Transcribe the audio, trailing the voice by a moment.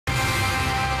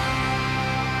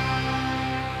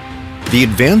The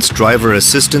Advanced Driver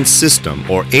Assistance System,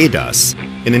 or ADAS,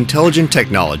 an intelligent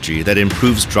technology that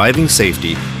improves driving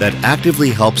safety that actively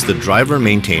helps the driver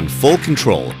maintain full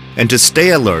control and to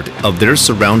stay alert of their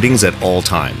surroundings at all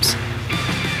times.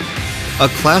 A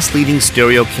class-leading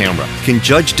stereo camera can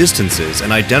judge distances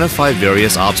and identify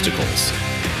various obstacles,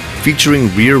 featuring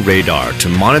rear radar to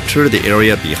monitor the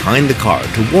area behind the car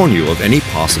to warn you of any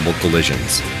possible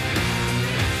collisions.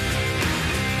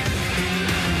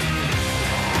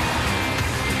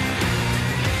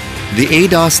 The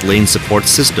ADAS lane support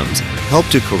systems help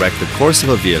to correct the course of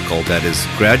a vehicle that is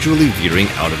gradually veering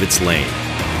out of its lane.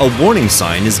 A warning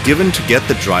sign is given to get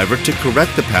the driver to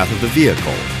correct the path of the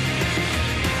vehicle.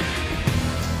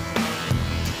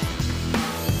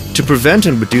 To prevent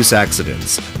and reduce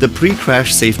accidents, the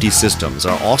pre-crash safety systems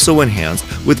are also enhanced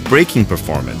with braking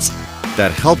performance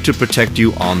that help to protect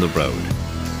you on the road.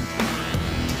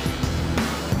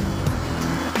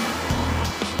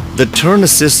 The Turn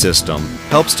Assist system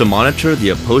helps to monitor the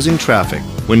opposing traffic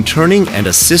when turning and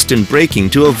assist in braking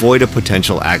to avoid a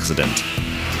potential accident.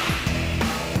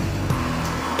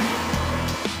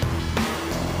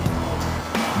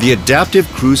 The Adaptive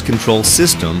Cruise Control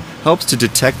system helps to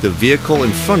detect the vehicle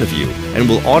in front of you and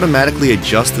will automatically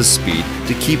adjust the speed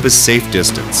to keep a safe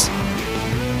distance.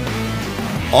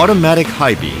 Automatic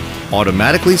High Beam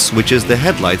automatically switches the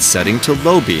headlight setting to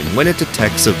low beam when it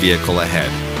detects a vehicle ahead.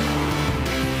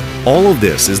 All of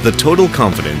this is the total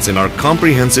confidence in our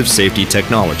comprehensive safety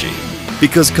technology,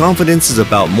 because confidence is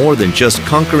about more than just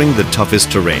conquering the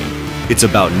toughest terrain. It's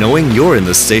about knowing you're in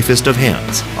the safest of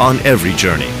hands on every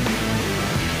journey.